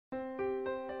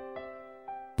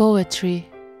Poetry.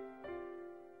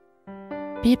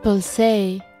 People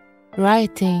say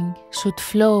writing should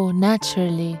flow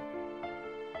naturally.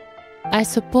 I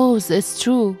suppose it's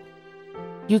true.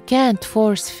 You can't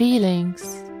force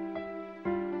feelings.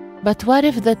 But what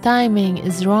if the timing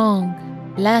is wrong?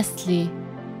 Lastly,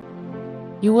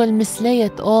 you will mislay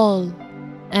it all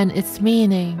and its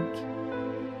meaning.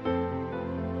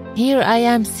 Here I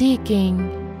am seeking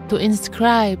to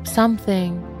inscribe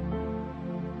something,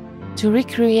 to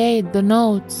recreate the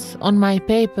notes on my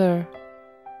paper.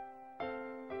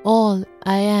 All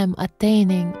I am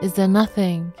attaining is a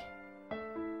nothing,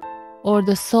 or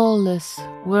the soulless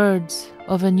words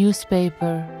of a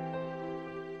newspaper.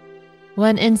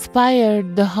 When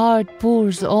inspired, the heart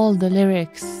pours all the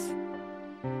lyrics.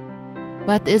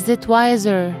 But is it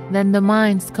wiser than the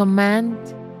mind's command?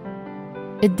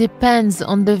 It depends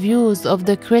on the views of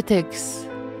the critics,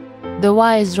 the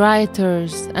wise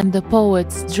writers, and the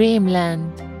poet's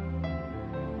dreamland.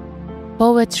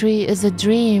 Poetry is a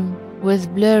dream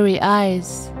with blurry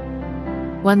eyes,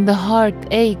 when the heart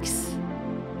aches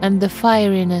and the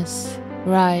fieriness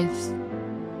rise.